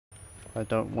I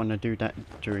don't want to do that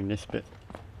during this bit.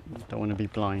 Don't want to be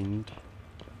blind.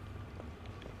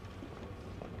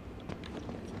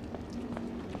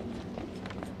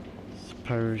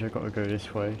 Suppose I gotta go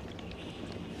this way.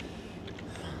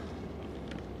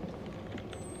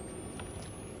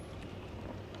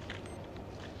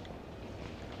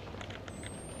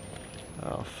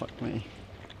 Oh, fuck me.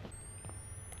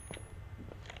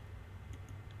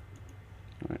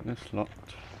 Right, that's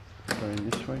locked. Going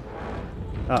this way.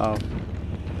 Uh oh.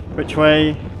 Which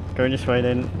way? Going this way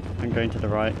then. I'm going to the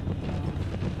right.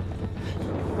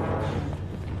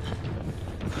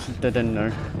 This is dead end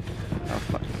no. Oh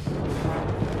fuck.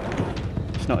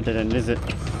 It's not a dead end, is it?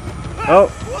 Oh!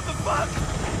 What the fuck?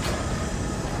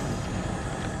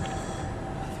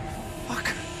 Fuck.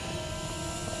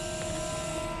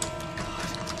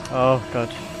 Oh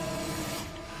god.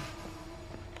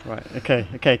 Right,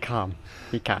 okay, calm.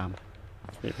 Be calm.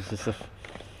 It was just a...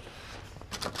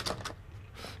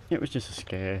 It was just a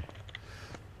scare.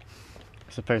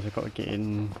 I suppose I've got to get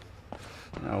in...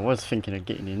 I was thinking of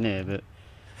getting in there, but...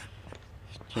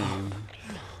 It's jammed.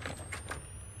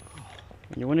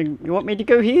 You want me to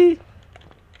go here?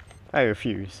 I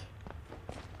refuse.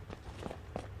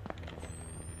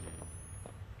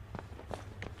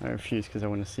 I refuse because I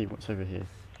want to see what's over here.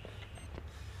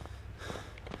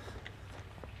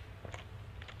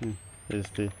 There's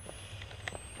the...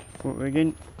 What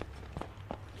again?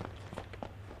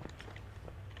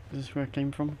 Is this where I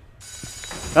came from?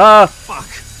 Ah! Fuck!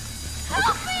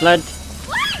 Blood!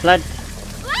 Blood!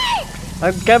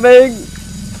 I'm coming!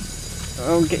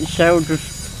 Oh, I'm getting showered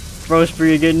with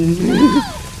raspberry again.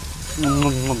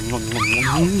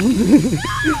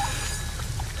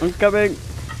 I'm coming!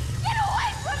 Get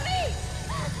away from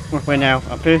me! Where now?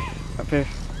 Up here? Up here?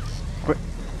 Quick!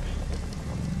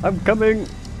 I'm coming!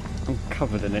 I'm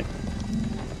covered in it.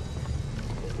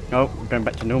 Oh, I'm going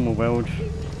back to normal world.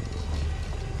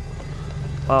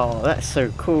 Oh, that's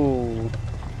so cool.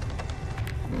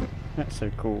 That's so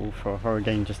cool for a horror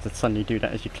game just to suddenly do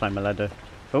that as you climb a ladder.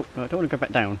 Oh, I don't want to go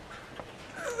back down.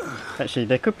 Actually,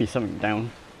 there could be something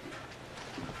down.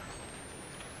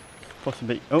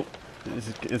 Possibly. Oh,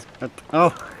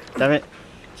 oh, damn it.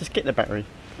 Just get the battery.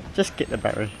 Just get the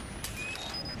battery.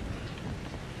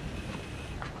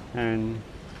 And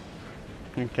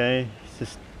okay, it's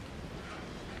just...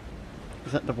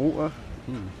 Is that the water?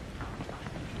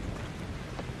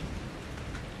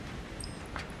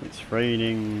 It's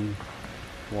raining.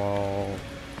 Whoa.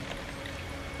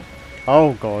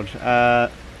 Oh god.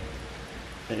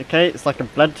 Okay, it's like a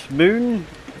blood moon.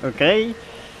 Okay.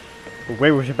 The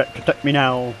werewolves are about to attack me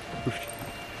now.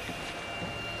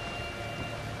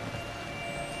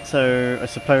 So I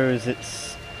suppose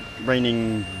it's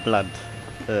raining blood.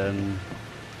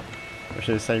 What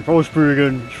should I say? Raspberry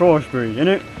again. It's raspberry,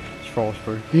 innit? It's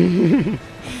raspberry.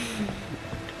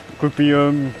 Could be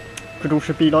could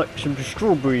also be like some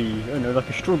strawberry, I don't know, like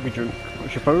a strawberry drink, I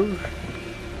suppose.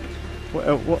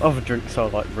 What other drinks are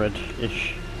like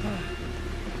red-ish?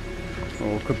 Or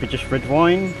it could be just red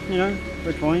wine, you know,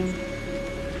 red wine.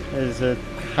 There's a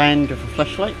hand with a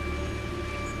flashlight.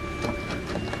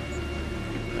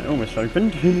 It almost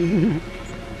opened.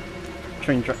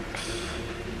 Train tracks.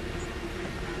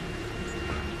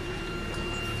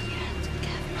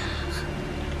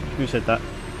 Who said that?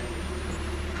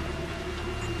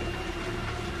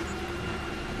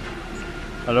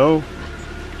 Hello?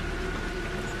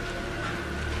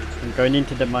 I'm going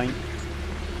into the mine.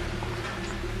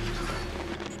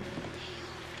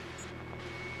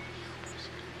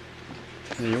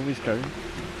 They always go.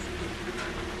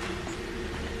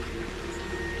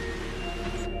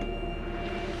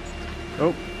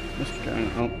 Oh, what's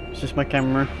going on? Oh, it's just my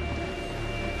camera.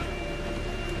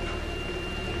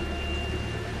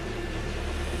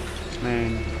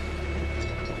 Man.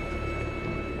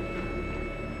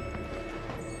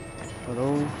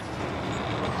 Hello?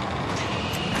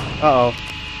 Uh-oh.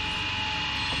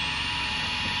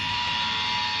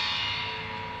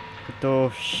 The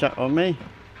door shut on me.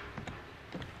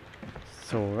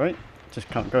 It's alright. Just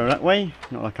can't go that way.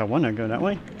 Not like I want to go that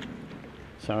way.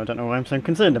 So I don't know why I'm so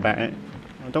concerned about it.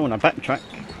 I don't want to backtrack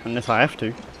unless I have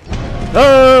to.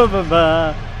 Oh,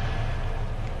 bye-bye.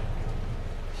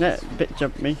 That bit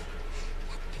jumped me.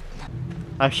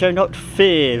 I shall not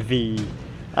fear thee.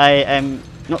 I am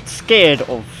not scared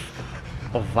of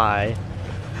thy.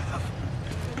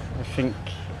 I think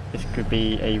this could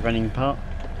be a running part.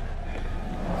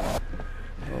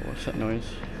 Oh, what's that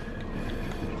noise?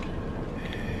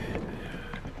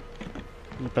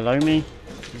 Below me?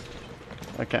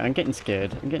 Okay, I'm getting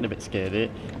scared. I'm getting a bit scared here.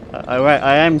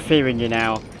 I am fearing you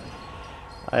now.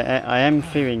 I am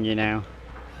fearing you now.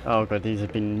 Oh god, these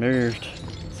have been moved.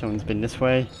 Someone's been this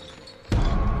way.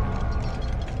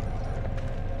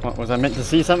 What, was I meant to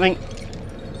see something?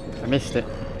 I missed it.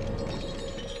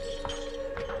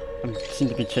 I seem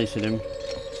to be chasing him.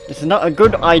 This is not a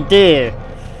good idea!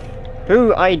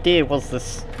 Who idea was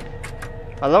this?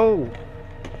 Hello?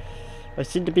 I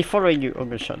seem to be following you. I'm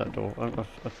gonna shut that door.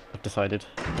 I've decided.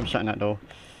 I'm shutting that door.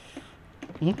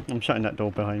 I'm shutting that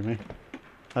door behind me.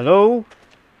 Hello?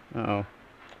 Uh-oh.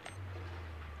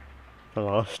 The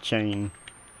last chain.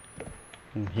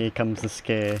 And here comes the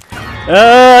scare.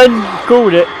 And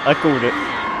called it. I called it.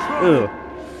 Ugh.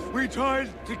 We tried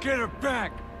to get her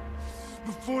back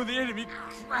before the enemy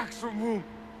cracks her womb.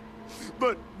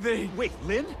 But they... Wait,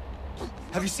 Lynn?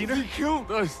 Have you seen her? They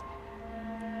killed us.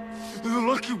 The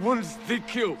lucky ones they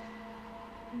killed.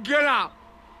 Get out.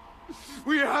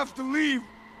 We have to leave.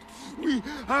 We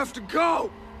have to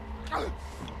go.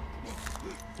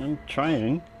 I'm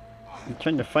trying. I'm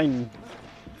trying to find...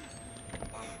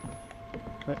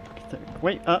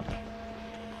 Wait up.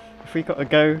 If we gotta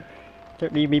go,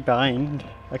 don't leave me behind.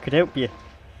 I could help you.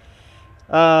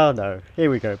 Oh no. Here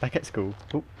we go. Back at school.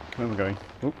 Oh, where am I going?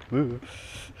 Oh, ooh.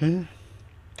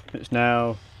 It's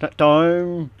now that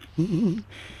time.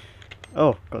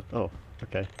 Oh god. Oh,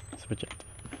 okay. It's a project.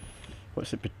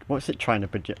 What's it trying to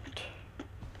project?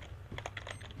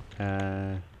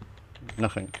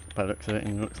 Nothing. By the looks of it,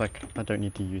 and it looks like I don't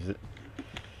need to use it.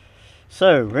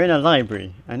 So we're in a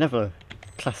library. Another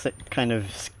classic kind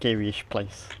of scary-ish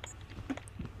place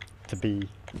to be.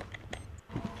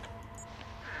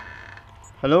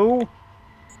 Hello?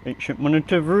 Ancient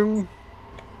monitor room?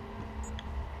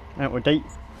 Out of date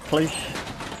place?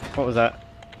 What was that?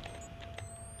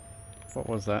 What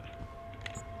was that?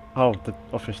 Oh, the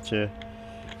office chair.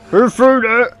 Who threw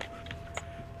that?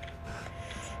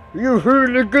 You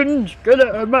hooligans! Get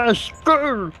out of my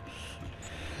school!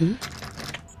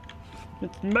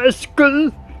 It's my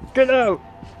school! Get out!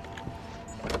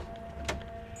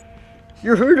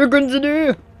 You hooligans in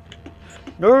here?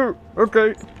 No?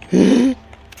 Okay.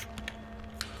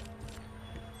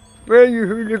 Where are you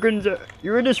hooligans at?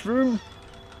 You in this room?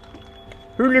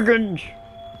 Hooligans!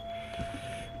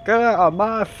 Get out of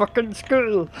my fucking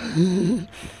school!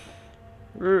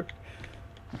 I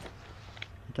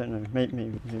don't know,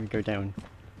 maybe go down.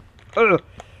 Oh!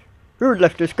 Who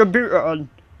left this computer on?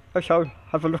 I shall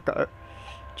have a look at it.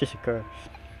 Jessica.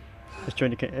 Just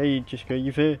trying to get... Hey Jessica,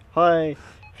 you here? Hi!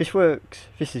 This works.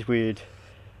 This is weird.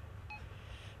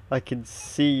 I can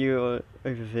see you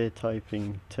over there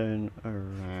typing. Turn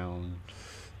around.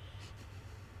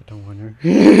 I don't want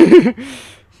to.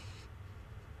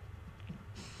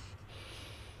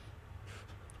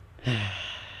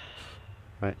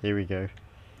 Right, here we go.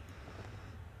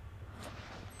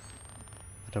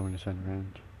 I don't want to turn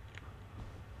around.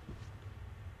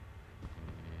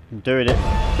 I'm doing it.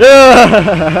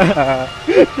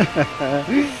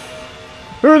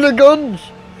 Hooligans!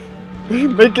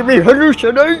 Making me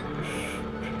hallucinate!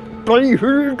 Bloody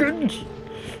hooligans!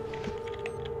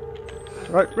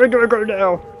 Right, where do I go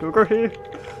now? Do I go here?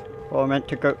 Oh, I meant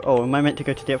to go. Oh, am I meant to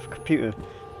go to the other computer?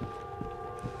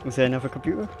 Was there another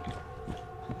computer?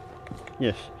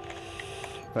 Yes.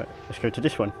 Right, let's go to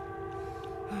this one.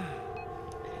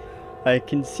 I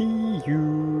can see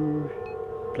you.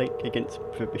 Blake against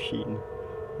the machine.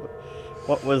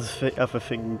 What was the other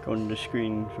thing on the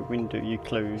screen? The window you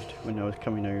closed when I was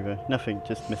coming over? Nothing,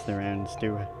 just messing around.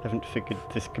 Still haven't figured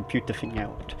this computer thing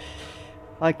out.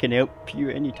 I can help you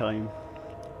anytime.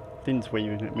 Lynn's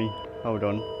waving at me. Hold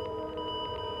on.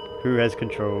 Who has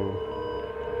control?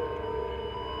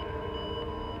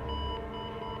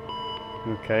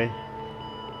 Okay.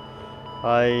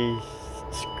 I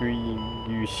scream,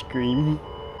 you scream.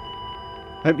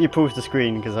 I hope you pause the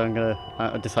screen because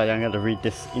I decided I'm gonna read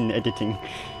this in editing.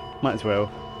 Might as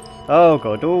well. Oh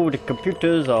god, all the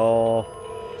computers are...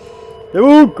 They're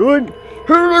all good!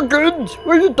 Hooligans!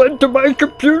 What have you done to my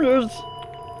computers?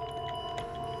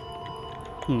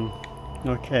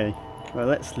 Okay. Well,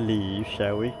 let's leave,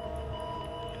 shall we?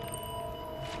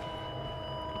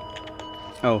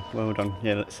 Oh, well done.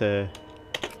 Yeah, let's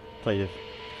play this.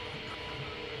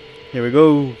 Here we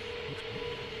go!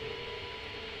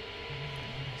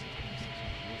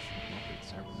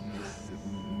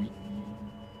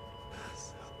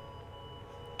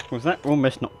 Was that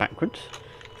almost not backwards?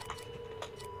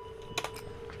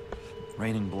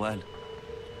 Raining blood.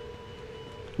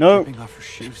 No! Dripping off her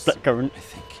shoes. That current. I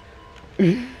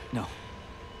think. No.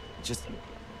 Just...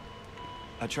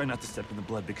 I try not to step in the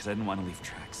blood because I didn't want to leave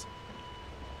tracks.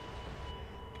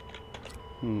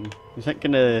 Is that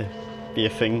gonna be a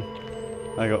thing?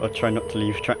 I gotta try not to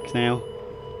leave tracks now.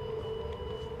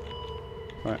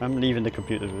 Right, I'm leaving the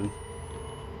computer room.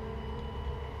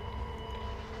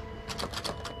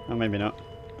 Oh, maybe not.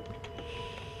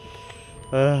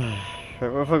 Right,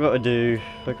 what have I got to do?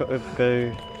 Have I got to go...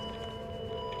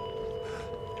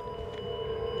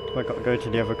 Have I got to go to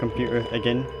the other computer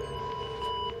again?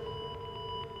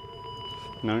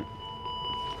 No.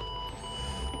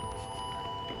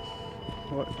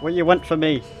 What do you want from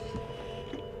me?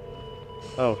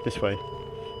 Oh, this way.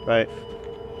 Right.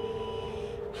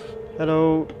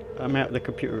 Hello. I'm out of the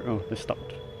computer. Oh, this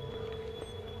stopped.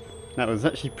 That was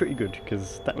actually pretty good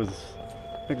because that was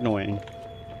annoying.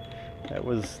 That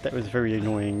was very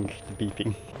annoying. The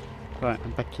beeping. Right,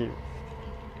 I'm back here.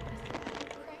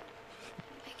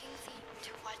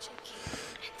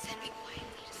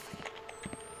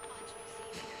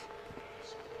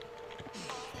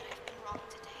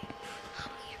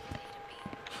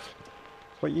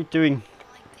 What are you doing?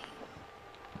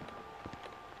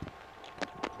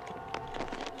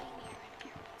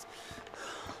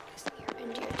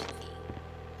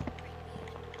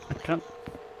 I can't.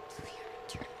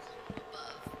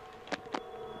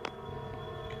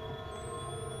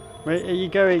 Where are you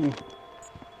going?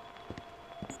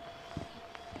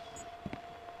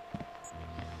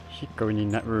 She's going in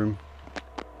that room.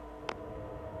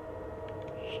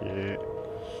 Shit.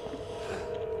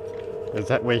 Is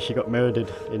that where she got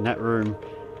murdered? In that room?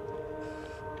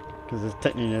 Because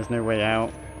technically there's no way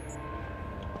out.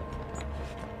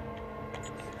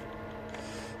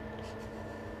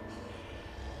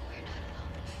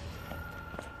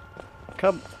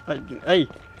 Come, hey,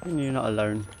 you're not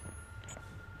alone.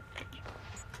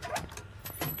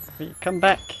 Come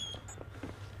back.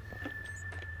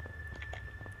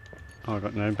 Oh, I've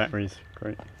got no batteries.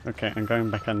 Great. Okay, I'm going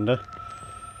back under.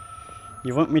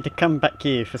 You want me to come back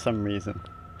here for some reason.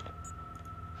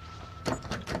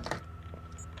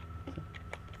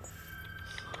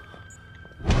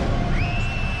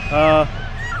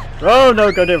 Oh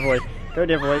no, go the other way. Go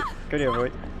the other way. Go the other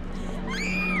way.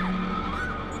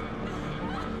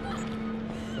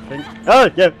 Oh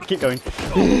yeah, keep going.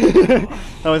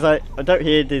 I was like, I don't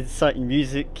hear the exciting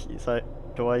music. It's like,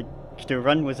 do I still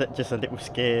run? Was that just a little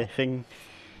scare thing?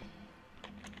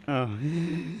 Oh.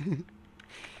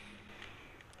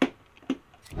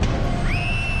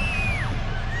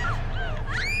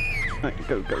 Right,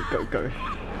 go, go, go, go.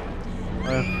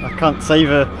 I can't save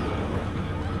her.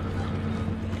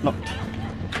 Locked.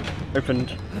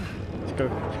 Opened. Let's go,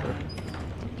 let's go.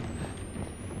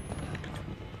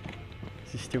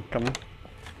 Is he still coming?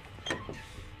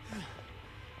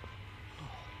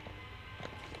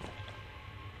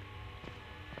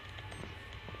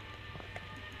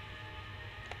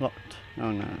 Locked.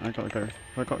 Oh no, I gotta go.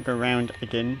 I gotta go round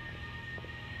again.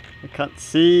 I can't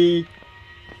see.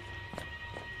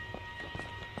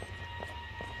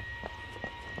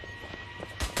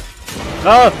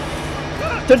 Ah!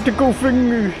 Tentacle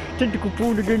thing! Tentacle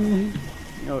pool again!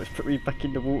 Oh, it's put me back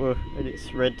in the water and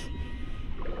it's red.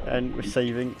 And we're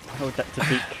saving. Hold that to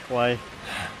peak. Why?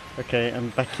 Okay, I'm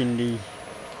back in the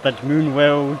Blood Moon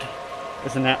world.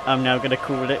 Isn't that I'm now gonna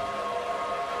call it.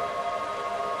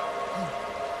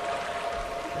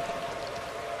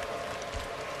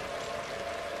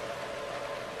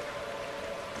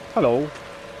 Hello.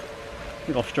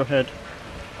 You lost your head.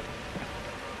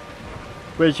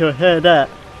 Where's your head at?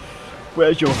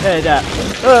 Where's your head at?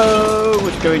 Oh,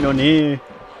 what's going on here?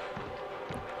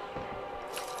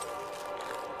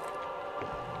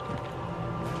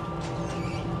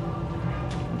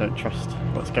 I don't trust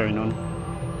what's going on.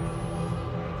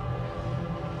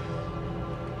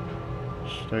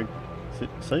 Is it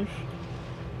safe?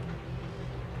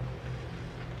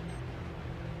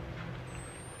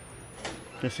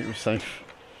 Guess it was safe.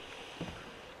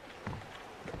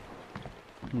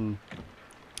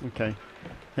 Okay,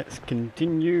 let's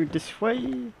continue this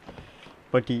way.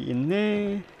 Body in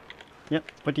there.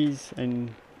 Yep, bodies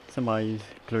and some eyes,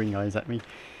 glowing eyes at me.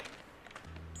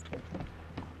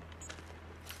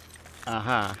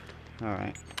 Aha,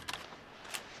 alright.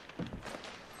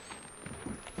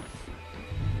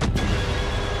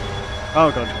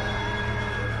 Oh god.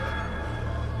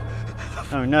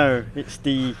 Oh no, it's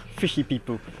the fishy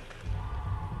people.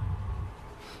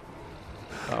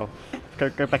 Uh oh.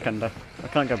 Go back under. I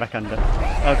can't go back under.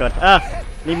 Oh god. Ah!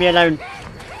 Leave me alone!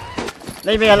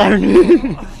 Leave me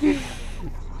alone!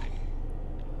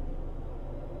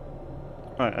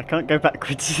 Right, I can't go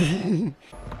backwards.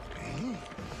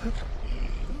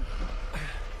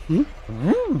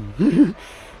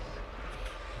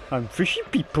 I'm fishy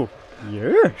people.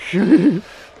 Yes! Go.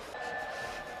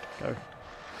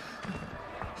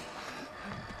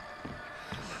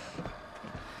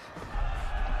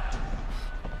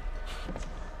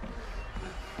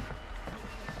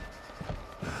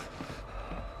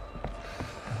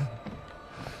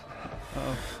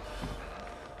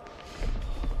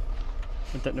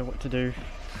 I don't know what to do.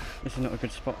 This is not a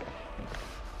good spot.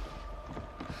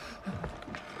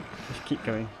 Just keep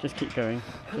going. Just keep going.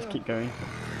 Just keep going.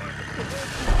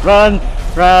 Run!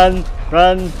 Run!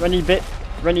 Run! Runny bit!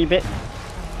 Runny bit!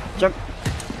 Jump!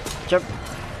 Jump!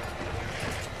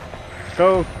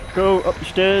 Go! Go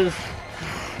upstairs!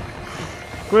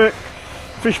 Quick!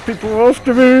 Fish people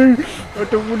after me! I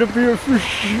don't want to be a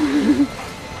fish!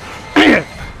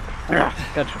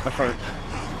 God, my throat.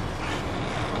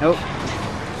 Nope.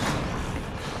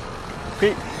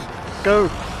 Quick! Go!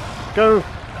 Go!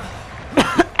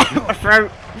 My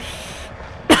throat!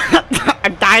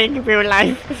 I'm dying in real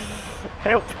life!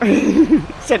 Help!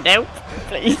 Send help,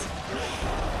 please!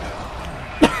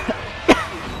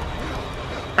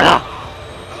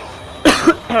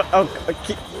 Oh,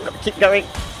 keep going!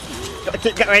 Gotta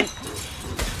keep going!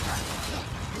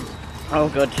 Oh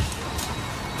god.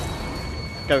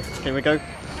 Go, can we go?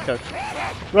 Go.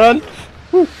 Run!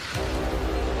 Woo.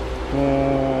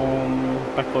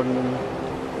 Back on.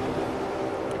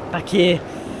 Back here.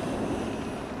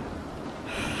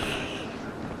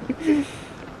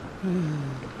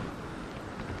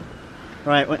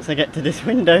 Right, once I get to this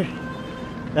window,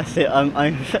 that's it.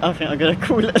 I think I'm gonna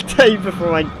call it a day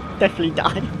before I definitely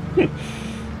die.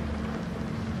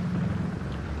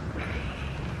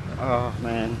 Oh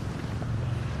man.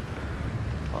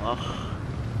 Oh.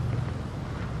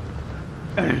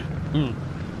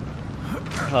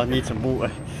 Oh, I need some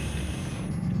water.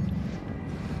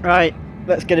 Right,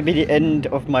 that's going to be the end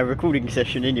of my recording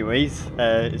session anyways.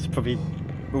 It's probably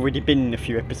already been a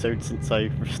few episodes since I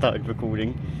started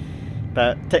recording.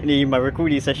 But technically my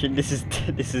recording session, this is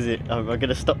it. I'm going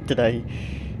to stop today.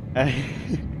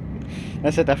 I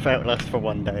said that for Outlast for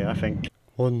one day, I think.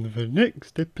 On the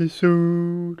next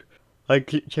episode, I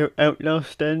glitch out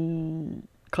Outlast and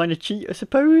kind of cheat, I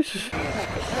suppose.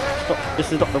 Stop,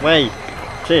 this is not the way,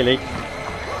 clearly.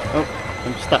 Oh,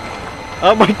 I'm stuck.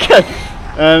 Oh my god!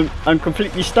 I'm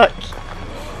completely stuck.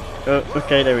 Oh,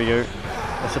 okay, there we go.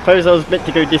 I suppose I was meant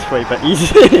to go this way, but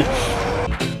easy.